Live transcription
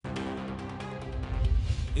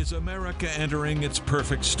Is America entering its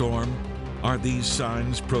perfect storm? Are these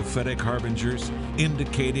signs prophetic harbingers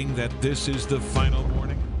indicating that this is the final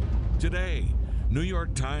warning? Today, New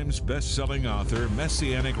York Times best-selling author,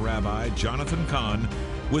 Messianic Rabbi Jonathan Cahn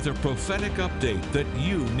with a prophetic update that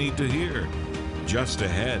you need to hear. Just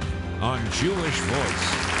ahead on Jewish Voice.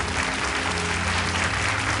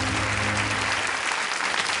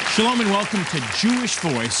 Shalom and welcome to Jewish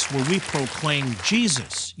Voice, where we proclaim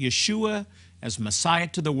Jesus, Yeshua, as Messiah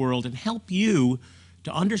to the world and help you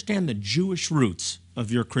to understand the Jewish roots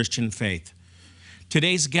of your Christian faith.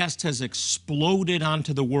 Today's guest has exploded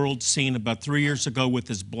onto the world scene about 3 years ago with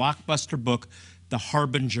his blockbuster book, The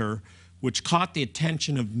Harbinger, which caught the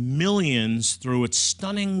attention of millions through its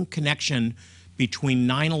stunning connection between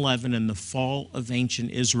 9/11 and the fall of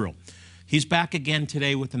ancient Israel. He's back again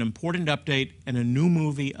today with an important update and a new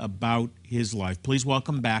movie about his life. Please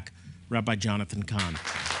welcome back Rabbi Jonathan Cahn.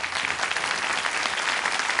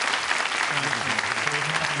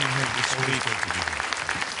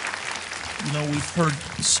 You know, we've heard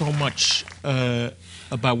so much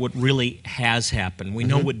about what really has happened. We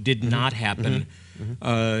know what did not happen.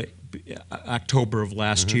 October of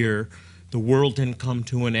last year, the world didn't come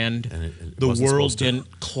to an end. The world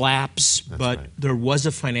didn't collapse, but there was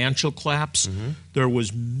a financial collapse. There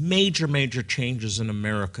was major changes in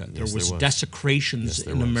America. There was desecrations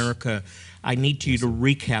in America. I need you to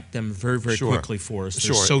recap them very quickly for us.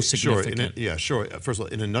 They're so significant. Sure. First of all,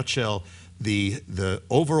 in a nutshell, the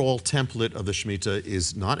overall template of the Shemitah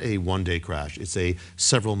is not a one-day crash. It's a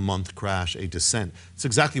several-month crash, a descent. It's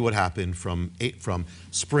exactly what happened from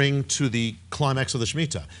spring to the climax of the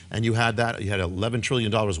Shemitah. And you had that. You had $11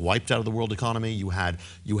 trillion wiped out of the world economy. You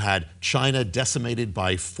had China decimated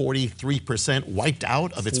by 43%, wiped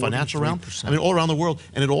out of its financial realm. I mean, all around the world,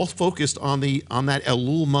 and it all focused on that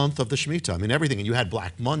Elul month of the Shemitah. I mean, everything. And you had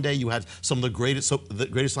Black Monday. You had some of the greatest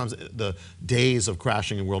times, the days of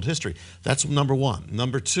crashing in world history. That's number one.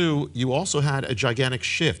 Number two, you also had a gigantic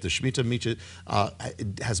shift. The Shemitah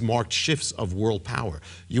has marked shifts of world power.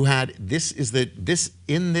 You had in this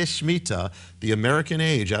Shemitah, the American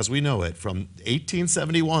age as we know it, from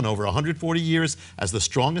 1871, over 140 years as the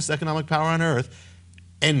strongest economic power on earth,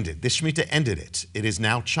 ended. This Shemitah ended it. It is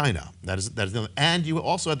now China. That is, and you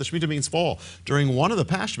also had the Shemitah means fall. During one of the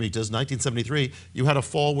past Shemitahs, 1973, you had a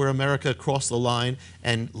fall where America crossed the line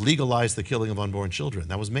and legalized the killing of unborn children.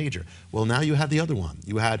 That was major. Well, now you had the other one.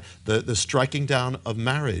 You had the striking down of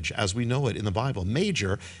marriage as we know it in the Bible.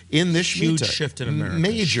 Major in this Shemitah. Huge shift in America.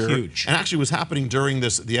 Major. Huge. And actually was happening during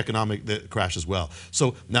the economic crash as well.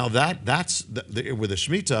 So now that's with the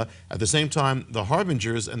Shemitah. At the same time, the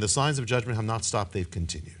harbingers and the signs of judgment have not stopped. They've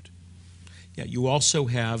continued. Yeah, you also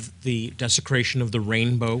have the desecration of the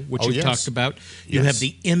rainbow, which you talked about. You have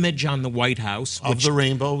the image on the White House of the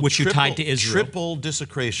rainbow, which you tied to Israel. Triple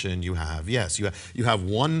desecration you have. Yes, you have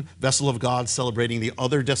one vessel of God celebrating the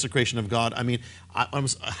other desecration of God. I mean,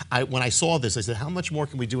 when I saw this, I said, how much more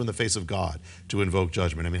can we do in the face of God to invoke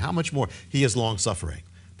judgment? I mean, how much more? He is long-suffering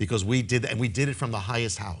because we did it from the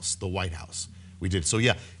highest house, the White House. We did. So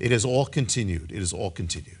yeah, it has all continued. It has all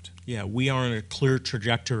continued. Yeah, we are on a clear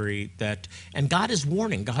trajectory and God is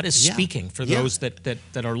warning, God is speaking for those that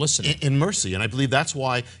are listening. In mercy, and I believe that's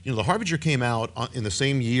why, the Harbinger came out in the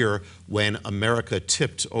same year when America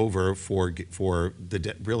tipped over for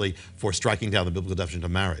striking down the biblical definition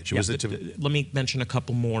of marriage. Let me mention a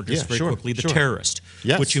couple more just very quickly. The terrorist,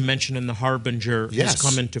 which you mentioned in the Harbinger, has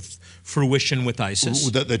come into fruition with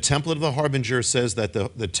ISIS. The template of the Harbinger says that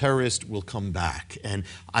the terrorist will come back, and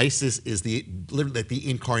ISIS is literally the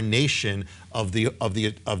incarnation of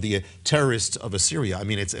the terrorists of Assyria. I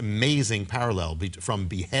mean, it's amazing parallel from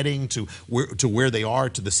beheading to where they are,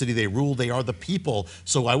 to the city they rule. They are the people.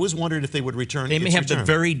 So I was wondering if they would return. They may have the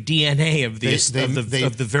very DNA of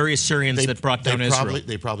the very Assyrians that brought down Israel.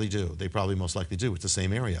 They probably do. They probably most likely do. It's the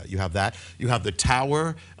same area. You have that. You have the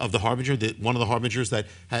Tower of the Harbinger, one of the Harbingers that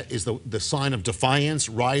is the sign of defiance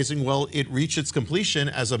rising. Well, it reached its completion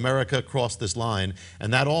as America crossed this line,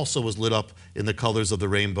 and that also was lit up in the colors of the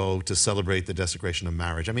rainbow to celebrate the desecration of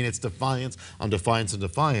marriage. I mean, it's defiance on defiance on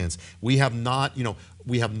defiance. We have not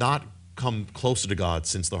come closer to God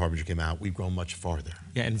since the Harbinger came out. We've grown much farther.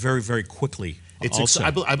 Yeah, and very quickly.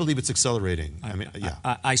 I believe it's accelerating.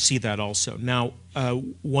 I see that also. Now,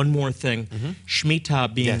 one more thing.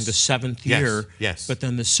 Shemitah being the seventh year, but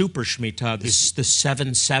then the Super Shemitah, the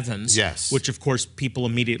 7 sevens, which of course people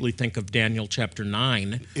immediately think of Daniel chapter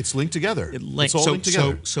 9. It's linked together. It's all linked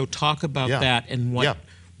together. So talk about that and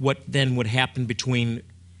what then would happen between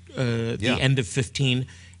the end of 15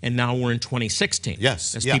 and now we're in 2016.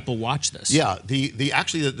 Yes, as yeah. people watch this. Yeah, the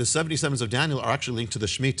 77s of Daniel are actually linked to the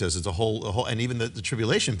Shemitahs. It's a whole, and even the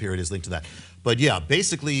tribulation period is linked to that. But yeah,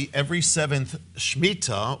 basically every seventh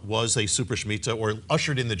Shemitah was a super Shemitah, or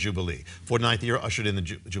ushered in the Jubilee. 49th year ushered in the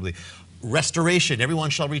Jubilee. Restoration,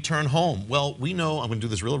 everyone shall return home. Well, we know, I'm going to do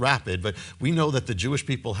this real rapid, but we know that the Jewish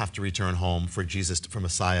people have to return home for Jesus, for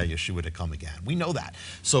Messiah, Yeshua, to come again. We know that.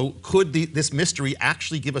 So could this mystery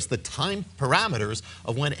actually give us the time parameters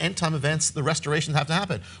of when end time events, the restorations have to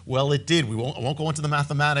happen? Well, it did. I won't go into the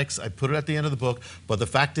mathematics. I put it at the end of the book. But the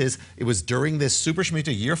fact is, it was during this Super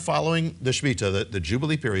Shemitah, year following the Shemitah, the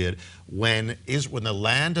Jubilee period, when the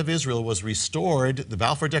land of Israel was restored, the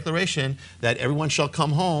Balfour Declaration, that everyone shall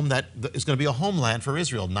come home, that is going to be a homeland for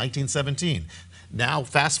Israel, 1917. Now,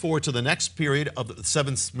 fast forward to the next period of the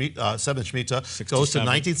seventh Shemitah, goes to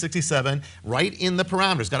 1967, right in the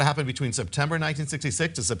parameters. Got to happen between September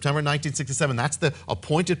 1966 to September 1967. That's the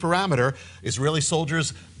appointed parameter. Israeli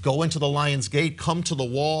soldiers go into the Lion's Gate, come to the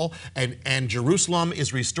wall, and Jerusalem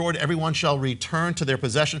is restored. Everyone shall return to their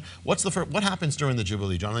possession. What happens during the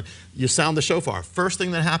Jubilee, Jonathan? You sound the shofar. First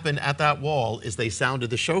thing that happened at that wall is they sounded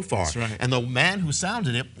the shofar. That's right. And the man who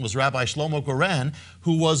sounded it was Rabbi Shlomo Goren,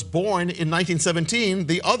 who was born in 1917,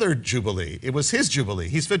 the other Jubilee. It was his Jubilee.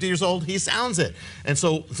 He's 50 years old. He sounds it. And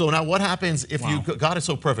so now what happens if God is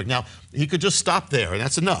so perfect? Now, he could just stop there, and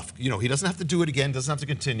that's enough. You know, he doesn't have to do it again, doesn't have to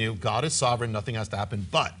continue. God is sovereign. Nothing has to happen.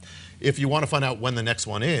 But if you want to find out when the next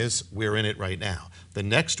one is, we're in it right now. The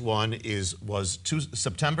next one was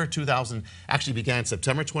September 2000, actually began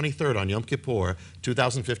September 23rd on Yom Kippur,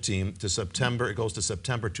 2015, to September, it goes to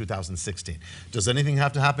September 2016. Does anything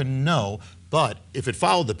have to happen? No. But if it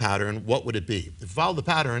followed the pattern, what would it be? If it followed the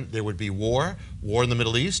pattern, there would be war in the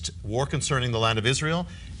Middle East, war concerning the land of Israel,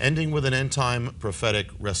 ending with an end-time prophetic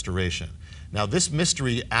restoration. Now, this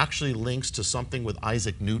mystery actually links to something with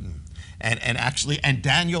Isaac Newton, and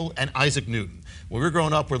Daniel and Isaac Newton. When we were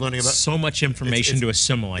growing up, we're learning about so much information to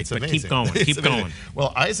assimilate. But amazing. keep going, keep going.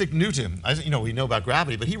 Well, Isaac Newton, we know about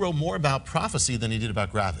gravity, but he wrote more about prophecy than he did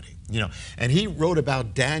about gravity. And he wrote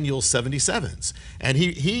about Daniel's 77s, and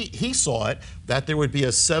he saw it that there would be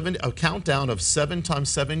a countdown of 7 times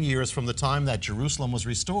 7 years from the time that Jerusalem was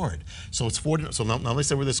restored. So it's 40. So now let me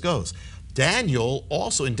say where this goes. Daniel,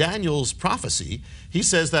 also in Daniel's prophecy, he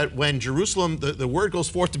says that when Jerusalem, the word goes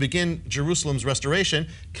forth to begin Jerusalem's restoration,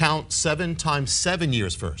 count 7 times 7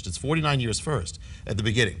 years first. It's 49 years first at the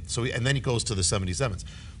beginning. And then he goes to the 77s.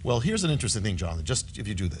 Well, here's an interesting thing, Jonathan, just if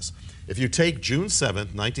you do this. If you take June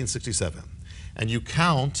 7th, 1967, and you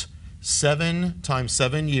count 7 times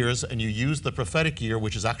 7 years, and you use the prophetic year,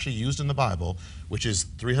 which is actually used in the Bible, which is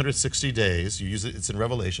 360 days, you use it, it's in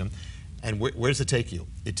Revelation, and where does it take you?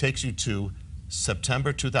 It takes you to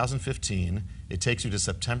September 2015. It takes you to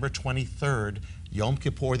September 23rd, Yom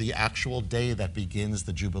Kippur, the actual day that begins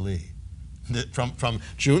the Jubilee. From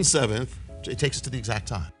June 7th, it takes us to the exact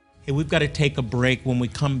time. Hey, we've got to take a break. When we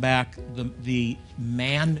come back, the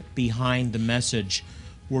man behind the message,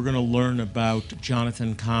 we're going to learn about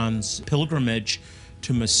Jonathan Cahn's pilgrimage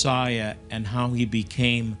to Messiah and how he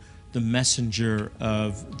became the messenger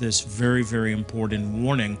of this very, very important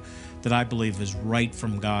warning that I believe is right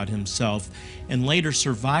from God himself. And later,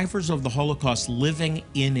 survivors of the Holocaust living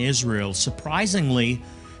in Israel. Surprisingly,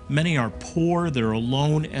 many are poor, they're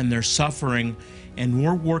alone, and they're suffering. And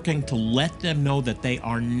we're working to let them know that they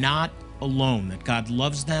are not alone, that God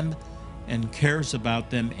loves them and cares about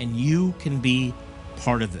them, and you can be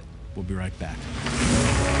part of it. We'll be right back.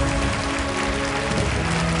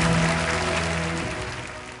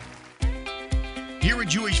 Here at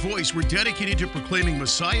Jewish Voice, we're dedicated to proclaiming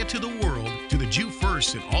Messiah to the world, to the Jew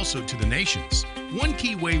first, and also to the nations. One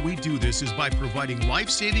key way we do this is by providing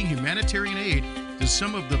life-saving humanitarian aid to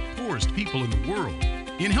some of the poorest people in the world.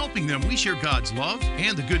 In helping them, we share God's love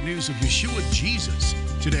and the good news of Yeshua Jesus.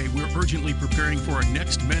 Today, we're urgently preparing for our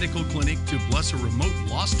next medical clinic to bless a remote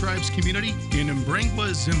Lost Tribes community in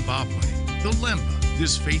Mbrengwa, Zimbabwe. The Lemba,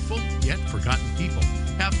 this faithful yet forgotten people,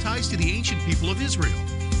 have ties to the ancient people of Israel,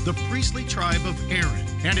 the priestly tribe of Aaron,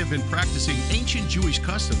 and have been practicing ancient Jewish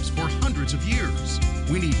customs for hundreds of years.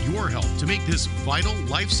 We need your help to make this vital,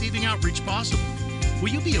 life-saving outreach possible. Will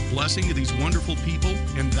you be a blessing to these wonderful people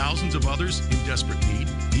and thousands of others in desperate need?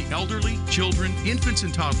 The elderly, children, infants,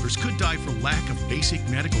 and toddlers could die for lack of basic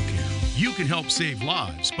medical care. You can help save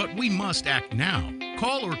lives, but we must act now.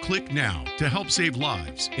 Call or click now to help save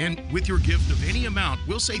lives. And with your gift of any amount,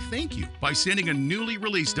 we'll say thank you by sending a newly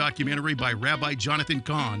released documentary by Rabbi Jonathan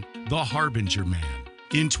Cahn, The Harbinger Man.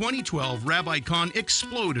 In 2012, Rabbi Cahn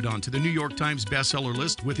exploded onto the New York Times bestseller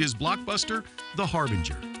list with his blockbuster, The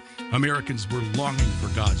Harbinger. Americans were longing for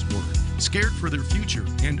God's word, scared for their future,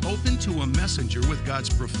 and open to a messenger with God's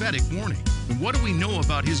prophetic warning. And what do we know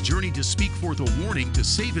about his journey to speak forth a warning to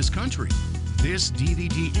save his country? This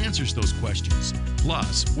DVD answers those questions.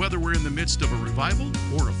 Plus, whether we're in the midst of a revival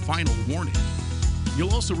or a final warning.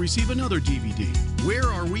 You'll also receive another DVD, Where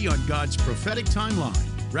Are We on God's Prophetic Timeline?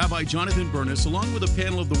 Rabbi Jonathan Bernis, along with a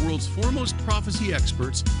panel of the world's foremost prophecy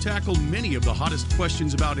experts, tackle many of the hottest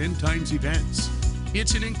questions about end times events.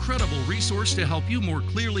 It's an incredible resource to help you more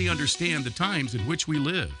clearly understand the times in which we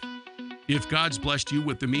live. If God's blessed you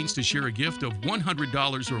with the means to share a gift of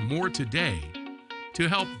 $100 or more today, to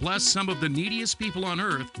help bless some of the neediest people on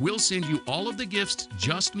earth, we'll send you all of the gifts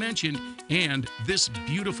just mentioned and this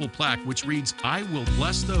beautiful plaque which reads, I will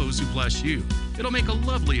bless those who bless you. It'll make a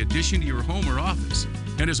lovely addition to your home or office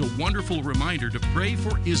and is a wonderful reminder to pray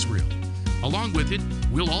for Israel. Along with it,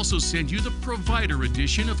 we'll also send you the Provider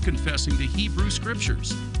edition of Confessing the Hebrew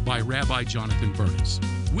Scriptures by Rabbi Jonathan Bernis.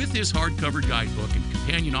 With this hardcover guidebook and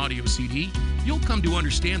companion audio CD, you'll come to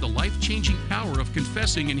understand the life-changing power of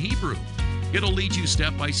confessing in Hebrew. It'll lead you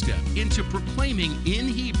step by step into proclaiming in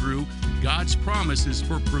Hebrew God's promises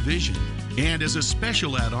for provision. And as a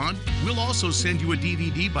special add-on, we'll also send you a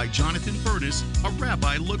DVD by Jonathan Bernis, A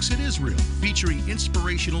Rabbi Looks at Israel, featuring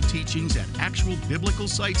inspirational teachings at actual biblical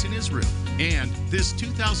sites in Israel, and this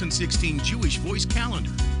 2016 Jewish Voice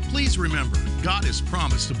Calendar. Please remember, God has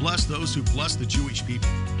promised to bless those who bless the Jewish people.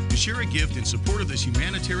 To share a gift in support of this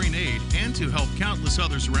humanitarian aid and to help countless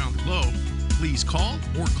others around the globe, please call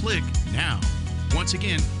or click now. Once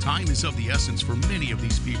again, time is of the essence for many of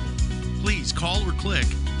these people. Please call or click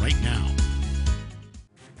right now.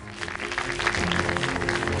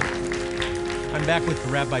 I'm back with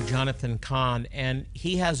Rabbi Jonathan Cahn, and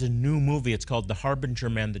he has a new movie. It's called The Harbinger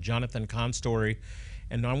Man, the Jonathan Cahn story.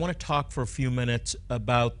 And I want to talk for a few minutes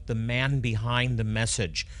about the man behind the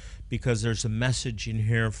message, because there's a message in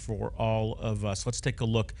here for all of us. Let's take a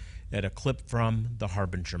look at a clip from The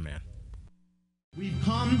Harbinger Man. We've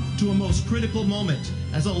come to a most critical moment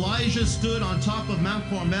as Elijah stood on top of Mount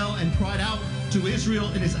Carmel and cried out to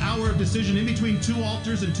Israel in his hour of decision in between two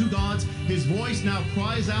altars and two gods. His voice now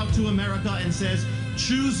cries out to America and says,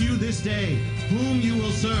 choose you this day whom you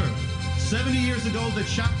will serve. 70 years ago, the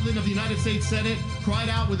chaplain of the United States Senate cried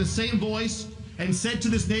out with the same voice and said to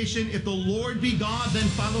this nation, if the Lord be God, then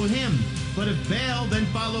follow him. But if Baal, then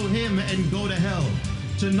follow him and go to hell.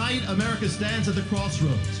 Tonight, America stands at the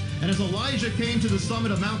crossroads. And as Elijah came to the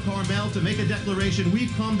summit of Mount Carmel to make a declaration,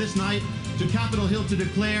 we've come this night to Capitol Hill to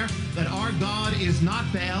declare that our God is not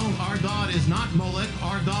Baal, our God is not Molech,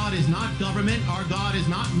 our God is not government, our God is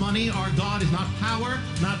not money, our God is not power,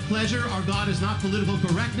 not pleasure, our God is not political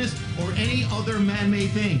correctness or any other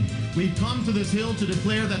man-made thing. We've come to this hill to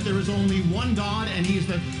declare that there is only one God, and he is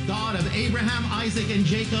the God of Abraham, Isaac, and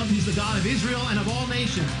Jacob. He's the God of Israel and of all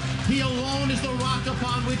nations. He alone is the rock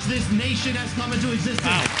upon which this nation has come into existence.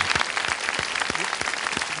 Wow.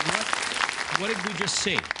 What did we just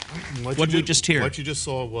see? What did we just hear? What you just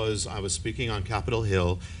saw was I was speaking on Capitol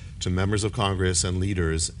Hill to members of Congress and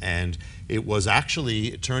leaders, and it was actually,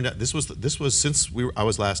 it turned out, this was since I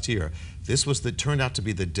was last here, turned out to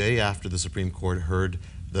be the day after the Supreme Court heard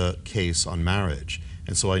the case on marriage.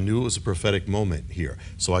 And so I knew it was a prophetic moment here.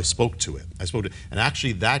 So I spoke to it. And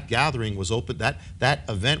actually that gathering was open, that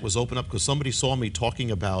event was opened up because somebody saw me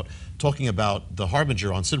talking about the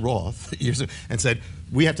Harbinger on Sid Roth years ago, and said,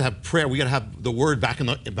 we have to have prayer, we got to have the word back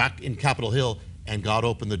in Capitol Hill. And God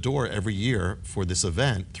opened the door every year for this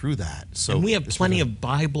event through that. So and we have plenty of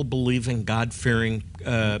Bible-believing, God-fearing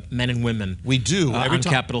men and women. We do every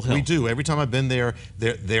time, Capitol Hill. We do. Every time I've been there,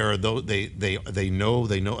 they know.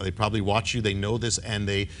 They probably watch you. They know this, and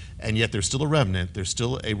yet there's still a remnant. There's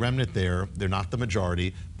still a remnant there. They're not the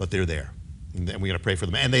majority, but they're there. And we got to pray for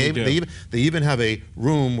them. And they even have a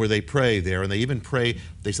room where they pray there, and they even pray.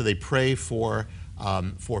 They say they pray for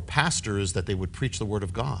pastors that they would preach the word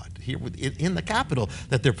of God here in the Capitol,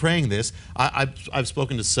 that they're praying this. I've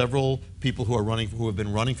spoken to several people who have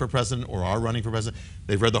been running for president or are running for president.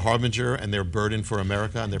 They've read the Harbinger and they're burdened for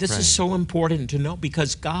America, and they're praying. This is so important to know,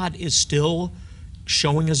 because God is still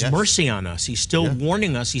showing his mercy on us. He's still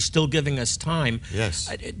warning us. He's still giving us time.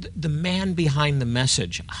 Yes. The man behind the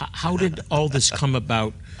message. How did all this come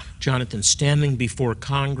about, Jonathan? Standing before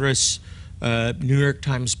Congress, New York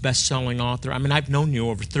Times best-selling author. I mean, I've known you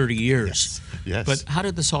over 30 years. Yes. But how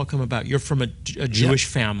did this all come about? You're from a Jewish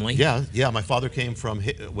family. Yeah. My father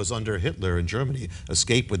was under Hitler in Germany,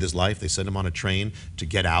 escaped with his life. They sent him on a train to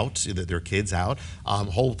get out, their kids out,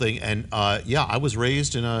 whole thing. And I was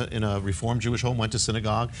raised in a Reformed Jewish home, went to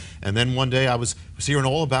synagogue. And then one day I was hearing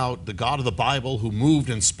all about the God of the Bible who moved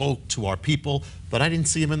and spoke to our people, but I didn't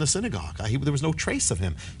see him in the synagogue. There was no trace of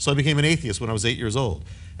him. So I became an atheist when I was 8 years old.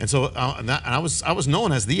 And so I was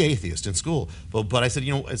known as the atheist in school. But I said,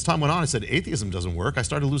 as time went on, I said, atheism doesn't work. I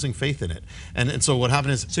started losing faith in it. And so what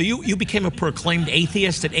happened is... So you became a proclaimed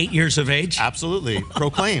atheist at 8 years of age? Absolutely.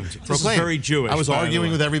 Proclaimed. This is very Jewish. I was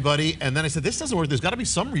arguing with everybody, and then I said, this doesn't work. There's got to be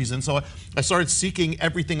some reason. So I started seeking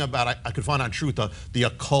everything about, I could find on truth, the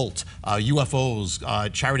occult,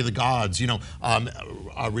 UFOs, charity of the gods,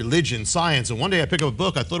 religion, science. And one day I picked up a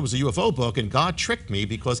book. I thought it was a UFO book, and God tricked me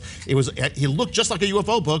because he looked just like a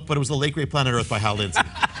UFO book, but it was The Late Great Planet Earth by Hal Lindsey.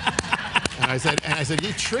 And I said,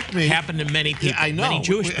 he tricked me. Happened to many people. I know. Many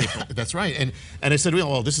Jewish people. That's right. And I said,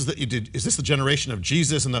 well, is this the generation of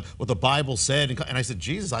Jesus and what the Bible said? And I said,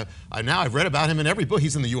 Jesus, I've read about him in every book.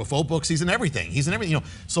 He's in the UFO books. He's in everything.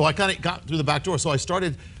 So I kind of got through the back door. So I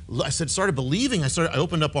started believing. I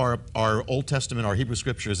opened up our Old Testament, our Hebrew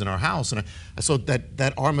scriptures in our house, and I saw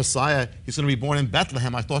that our Messiah, he's going to be born in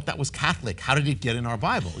Bethlehem. I thought that was Catholic. How did he get in our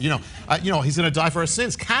Bible? He's going to die for our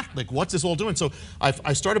sins. Catholic. What's this all doing? So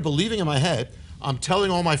I started believing in my head. I'm telling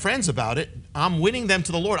all my friends about it. I'm winning them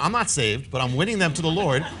to the Lord. I'm not saved, but I'm winning them to the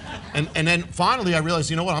Lord. And then finally I realized,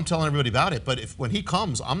 you know what, I'm telling everybody about it, but when he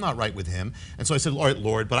comes, I'm not right with him. And so I said, all right,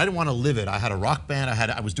 Lord, but I didn't want to live it. I had a rock band.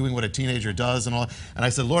 I was doing what a teenager does and all. And I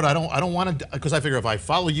said, Lord, I don't want to, because I figure if I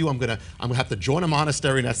follow you, I'm gonna have to join a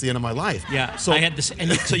monastery, and that's the end of my life. Yeah. So I had this,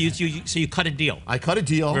 and so you cut a deal. I cut a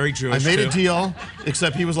deal. Very Jewish. I made too. a deal,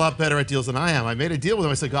 except he was a lot better at deals than I am. I made a deal with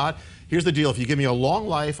him. I said, God, here's the deal. If you give me a long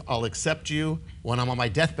life, I'll accept you when I'm on my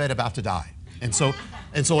deathbed about to die. And so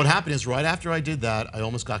what happened is, right after I did that, I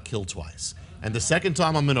almost got killed twice. And the second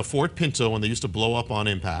time, I'm in a Ford Pinto when they used to blow up on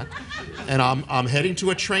impact, and I'm heading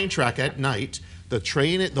to a train track at night.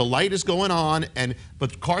 The light is going on,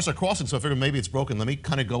 but cars are crossing, so I figured maybe it's broken. Let me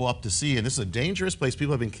kind of go up to see, and this is a dangerous place.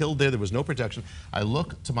 People have been killed there. There was no protection. I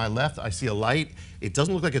look to my left. I see a light. It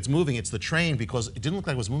doesn't look like it's moving. It's the train, because it didn't look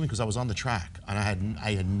like it was moving because I was on the track, and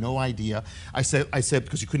I had no idea. I said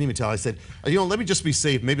because you couldn't even tell. I said, let me just be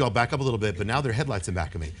safe. Maybe I'll back up a little bit. But now there are headlights in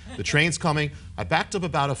back of me. The train's coming. I backed up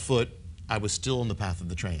about a foot. I was still in the path of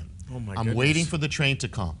the train. Oh my I'm goodness. waiting for the train to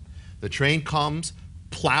come. The train comes,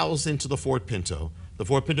 plows into the Ford Pinto. The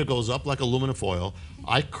Ford Pinto goes up like aluminum foil.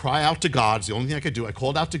 I cry out to God. It's the only thing I could do. I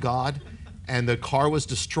called out to God, and the car was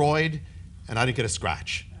destroyed, and I didn't get a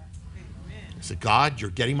scratch. I said, God, you're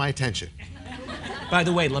getting my attention. By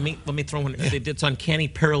the way, let me throw in. It's uncanny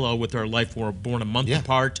parallel with our life. We're born a month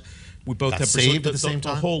apart. We both have saved at the same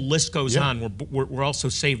time. The whole list goes on. We're also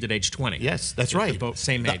saved at age 20. Yes, that's right. Both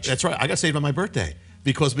same age. That's right. I got saved on my birthday.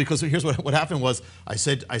 Because here's what happened was, I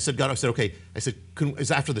said, God, okay, I said, it's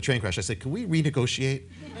after the train crash. I said, can we renegotiate?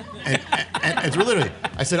 And it's literally,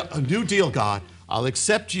 I said, a new deal, God. I'll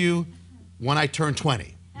accept you when I turn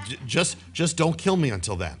 20. Just don't kill me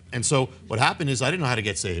until then. And so what happened is, I didn't know how to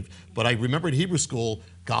get saved, but I remember in Hebrew school,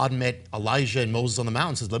 God met Elijah and Moses on the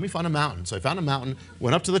mountain. Says, let me find a mountain. So I found a mountain,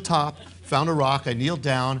 went up to the top, found a rock, I kneeled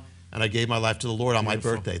down, and I gave my life to the Lord on my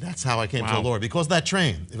birthday. That's how I came to the Lord, because of that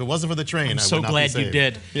train. If it wasn't for the train, I would not be saved. I'm so glad you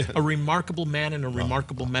did. Yeah. A remarkable man and a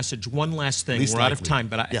remarkable message. One last thing. Least We're out of likely. time,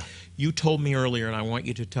 but you told me earlier, and I want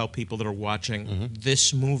you to tell people that are watching,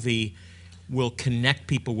 this movie will connect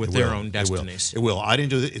people with their own destinies. It will. I didn't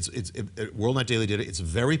do it. World Net Daily did it. It's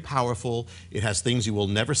very powerful. It has things you will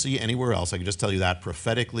never see anywhere else. I can just tell you that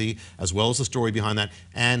prophetically, as well as the story behind that.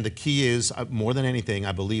 And the key is, more than anything,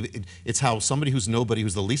 I believe it's how somebody who's nobody,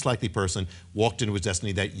 who's the least likely person, walked into his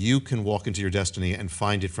destiny, that you can walk into your destiny and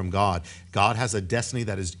find it from God. God has a destiny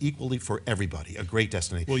that is equally for everybody, a great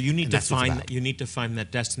destiny. Well, you need to find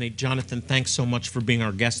that destiny. Jonathan, thanks so much for being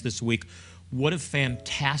our guest this week. What a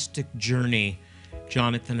fantastic journey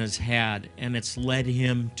Jonathan has had, and it's led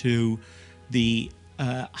him to the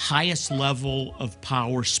highest level of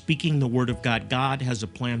power, speaking the word of God. God has a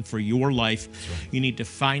plan for your life. Right. You need to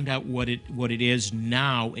find out what it is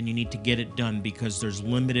now, and you need to get it done, because there's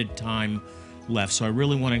limited time left. So I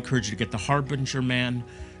really want to encourage you to get The Harbinger Man,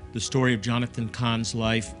 the story of Jonathan Cahn's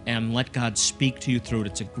life, and let God speak to you through it.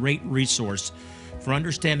 It's a great resource for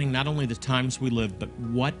understanding not only the times we live, but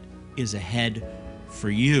what is ahead for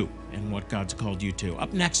you and what God's called you to.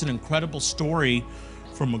 Up next, an incredible story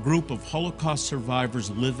from a group of Holocaust survivors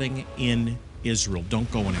living in Israel. Don't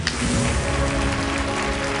go anywhere.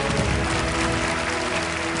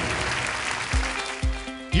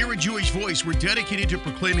 Jewish Voice, we're dedicated to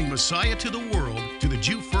proclaiming Messiah to the world, to the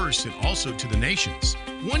Jew first, and also to the nations.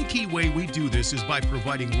 One key way we do this is by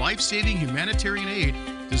providing life-saving humanitarian aid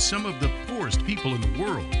to some of the poorest people in the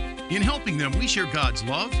world. In helping them, we share God's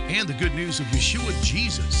love and the good news of Yeshua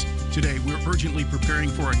Jesus. Today, we're urgently preparing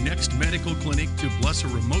for our next medical clinic to bless a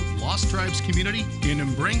remote Lost Tribes community in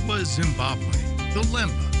Mbrengwa, Zimbabwe. The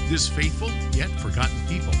Lemba, this faithful yet forgotten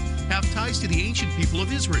people, have ties to the ancient people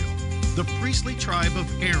of Israel, the priestly tribe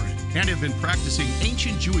of Aaron, and have been practicing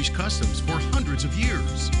ancient Jewish customs for hundreds of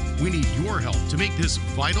years. We need your help to make this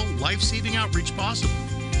vital, life-saving outreach possible.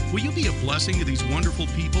 Will you be a blessing to these wonderful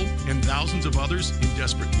people and thousands of others in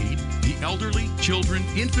desperate need? The elderly, children,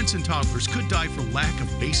 infants, and toddlers could die for lack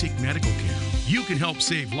of basic medical care. You can help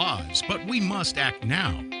save lives, but we must act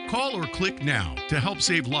now. Call or click now to help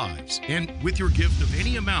save lives. And with your gift of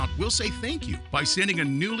any amount, we'll say thank you by sending a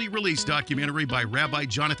newly released documentary by Rabbi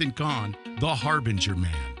Jonathan Cahn, The Harbinger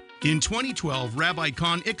Man. In 2012, Rabbi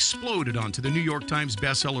Cahn exploded onto the New York Times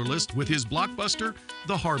bestseller list with his blockbuster,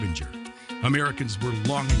 The Harbinger. Americans were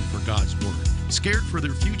longing for God's word, scared for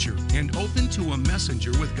their future, and open to a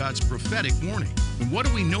messenger with God's prophetic warning. And what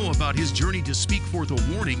do we know about his journey to speak forth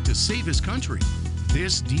a warning to save his country?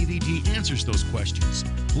 This DVD answers those questions.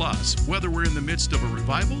 Plus, whether we're in the midst of a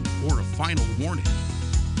revival or a final warning.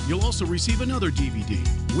 You'll also receive another DVD,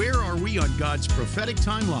 Where Are We on God's Prophetic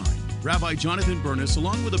Timeline? Rabbi Jonathan Bernis,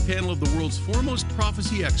 along with a panel of the world's foremost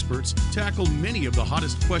prophecy experts, tackle many of the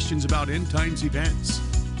hottest questions about end times events.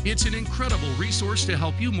 It's an incredible resource to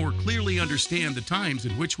help you more clearly understand the times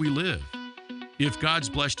in which we live. If God's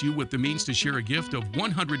blessed you with the means to share a gift of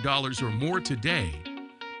 $100 or more today,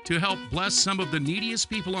 to help bless some of the neediest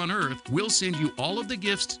people on earth, we'll send you all of the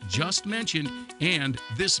gifts just mentioned and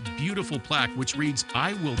this beautiful plaque which reads,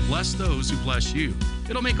 I will bless those who bless you.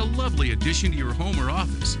 It'll make a lovely addition to your home or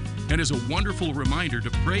office and is a wonderful reminder to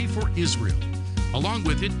pray for Israel. Along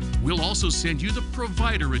with it, we'll also send you the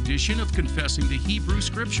Provider edition of Confessing the Hebrew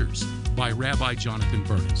Scriptures by Rabbi Jonathan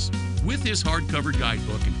Bernis. With this hardcover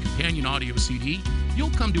guidebook and companion audio CD, you'll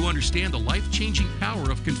come to understand the life-changing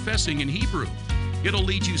power of confessing in Hebrew. It'll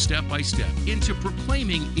lead you step by step into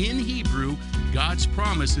proclaiming in Hebrew God's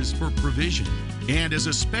promises for provision. And as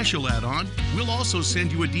a special add-on, we'll also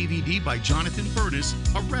send you a DVD by Jonathan Bernis,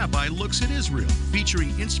 A Rabbi Looks at Israel, featuring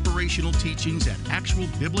inspirational teachings at actual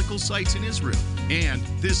biblical sites in Israel, and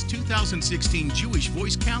this 2016 Jewish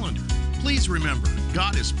Voice calendar. Please remember,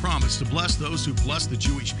 God has promised to bless those who bless the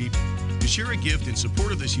Jewish people. To share a gift in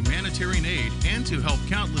support of this humanitarian aid and to help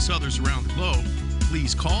countless others around the globe,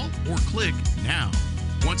 please call or click now.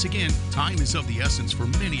 Once again, time is of the essence for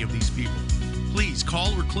many of these people. Please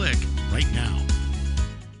call or click right now.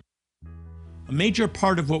 A major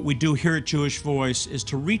part of what we do here at Jewish Voice is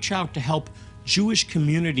to reach out to help Jewish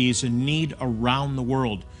communities in need around the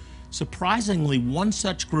world. Surprisingly, one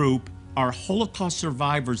such group are Holocaust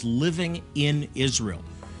survivors living in Israel.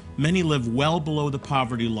 Many live well below the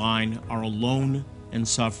poverty line, are alone and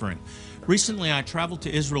suffering. Recently, I traveled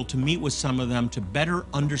to Israel to meet with some of them to better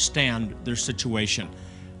understand their situation.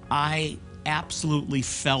 I absolutely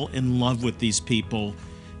fell in love with these people.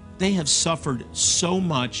 They have suffered so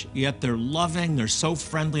much, yet they're loving, they're so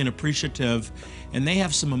friendly and appreciative, and they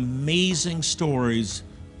have some amazing stories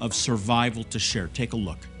of survival to share. Take a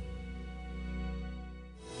look.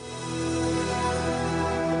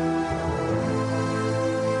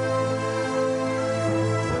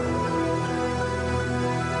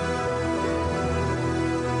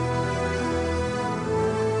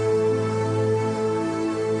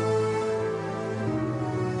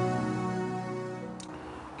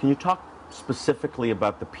 Can you talk specifically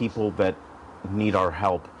about the people that need our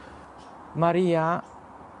help? Maria,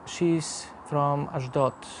 she's from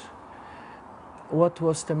Ashdod. What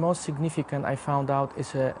was the most significant I found out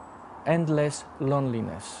is a endless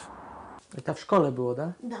loneliness. To w szkole było,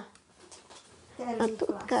 tak? Да. А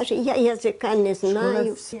тут каже, я язика не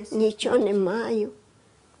знаю, нічого не маю.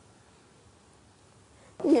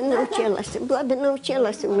 Не навчилася, була б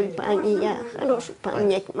навчилася в Ульпані, я хорошу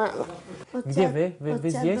пам'ять мала. Где вы? Вы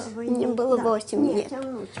здесь? Мне было 8 лет.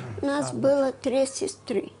 Нас было 3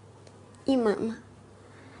 сестри і мама.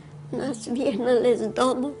 Нас вигнали з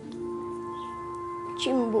дому.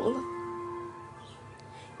 Чим було?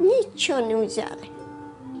 Нічого не взяли.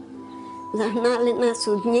 Загнали нас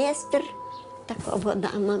у Дністр. Така вода,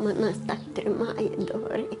 мама нас так тримає до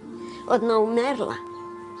гори. Одна вмерла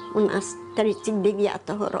у нас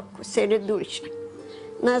 39-го року, середульша.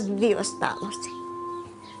 Нас 2 осталося.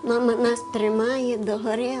 Мама нас тримає до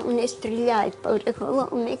гори, вони стріляють поври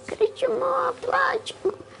голову, ми кричимо,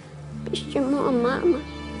 плачемо, піщимо, мама.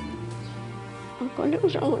 А коли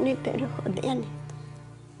вже вони переходили,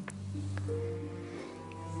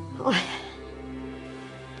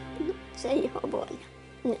 Це його воля,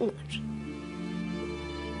 не наша.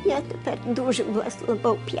 Я тепер дуже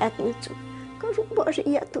благословив п'ятницю. Кажу, Боже,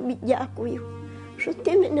 я тобі дякую, що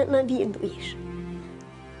ти мене навідуєш.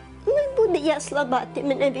 Ну і буде я слаба, ти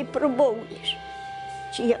мене випробовуєш.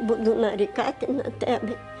 Чи я буду нарікати на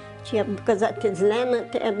тебе, чи я буду казати зле на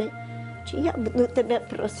тебе, чи я буду тебе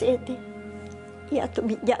просити. Я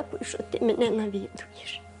тобі дякую, що ти мене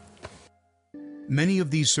навідуєш. Many of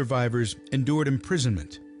these survivors endured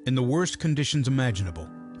imprisonment in the worst conditions imaginable.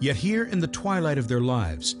 Yet here in the twilight of their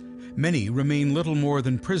lives, many remain little more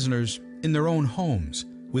than prisoners in their own homes,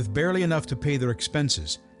 with barely enough to pay their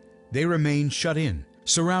expenses. They remain shut in,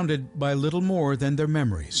 surrounded by little more than their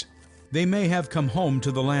memories. They may have come home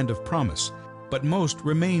to the land of promise, but most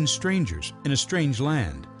remain strangers in a strange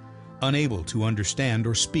land, unable to understand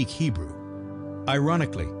or speak Hebrew.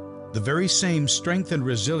 Ironically, the very same strength and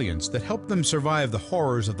resilience that helped them survive the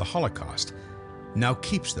horrors of the Holocaust now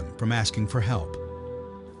keeps them from asking for help.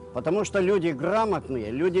 Потому что люди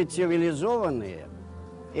грамотные, люди цивилизованные,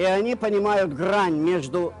 и они понимают грань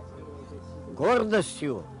между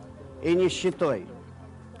гордостью и нищетой.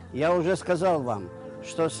 Я уже сказал вам,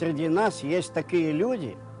 что среди нас есть такие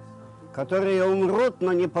люди, которые умрут,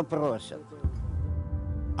 но не попросят.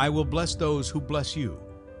 I will bless those who bless you,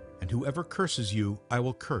 and whoever curses you, I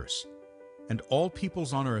will curse. And all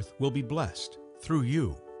peoples on earth will be blessed through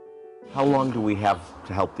you. How long do we have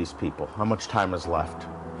to help these people? How much time is left?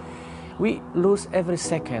 We lose every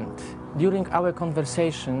second. During our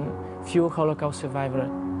conversation, few Holocaust survivors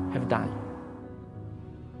have died.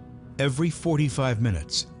 Every 45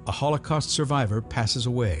 minutes, a Holocaust survivor passes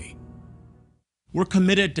away. We're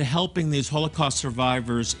committed to helping these Holocaust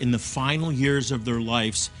survivors in the final years of their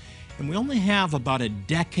lives, and we only have about a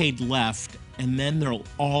decade left, and then they'll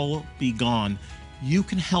all be gone. You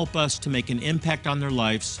can help us to make an impact on their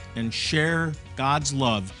lives and share God's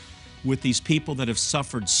love with these people that have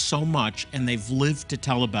suffered so much and they've lived to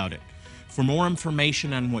tell about it. For more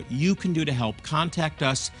information on what you can do to help, contact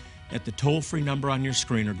us at the toll-free number on your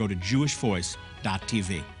screen or go to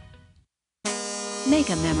jewishvoice.tv.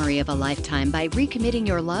 Make a memory of a lifetime by recommitting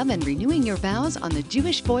your love and renewing your vows on the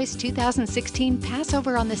Jewish Voice 2016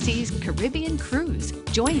 Passover on the Seas Caribbean Cruise.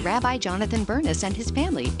 Join Rabbi Jonathan Bernis and his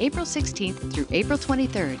family April 16th through April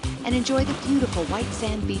 23rd and enjoy the beautiful white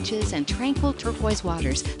sand beaches and tranquil turquoise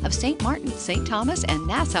waters of St. Martin, St. Thomas, and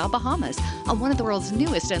Nassau, Bahamas on one of the world's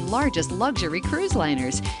newest and largest luxury cruise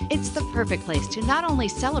liners. It's the perfect place to not only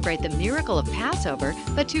celebrate the miracle of Passover,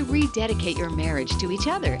 but to rededicate your marriage to each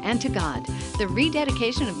other and to God. The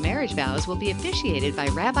rededication of marriage vows will be officiated by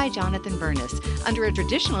Rabbi Jonathan Bernis under a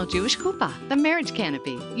traditional Jewish chuppah, the marriage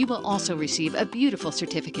canopy. You will also receive a beautiful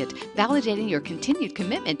certificate validating your continued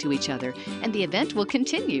commitment to each other, and the event will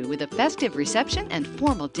continue with a festive reception and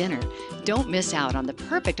formal dinner. Don't miss out on the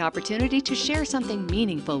perfect opportunity to share something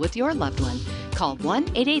meaningful with your loved one. Call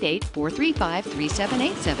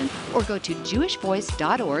 1-888-435-3787 or go to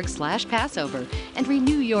jewishvoice.org/Passover and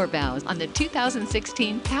renew your vows on the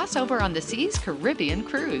 2016 Passover on the Seas Caribbean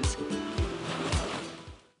Cruise.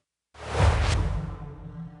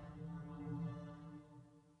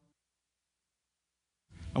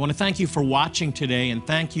 I want to thank you for watching today, and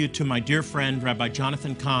thank you to my dear friend, Rabbi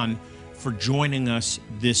Jonathan Cahn, for joining us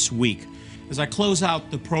this week. As I close out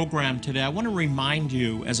the program today, I want to remind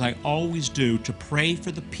you, as I always do, to pray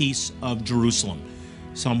for the peace of Jerusalem.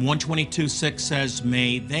 Psalm 122:6 says,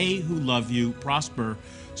 "May they who love you prosper."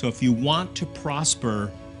 So if you want to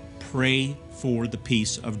prosper, pray for the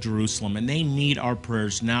peace of Jerusalem. And they need our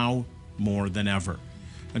prayers now more than ever.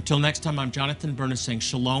 Until next time, I'm Jonathan Bernis saying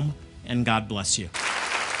shalom and God bless you.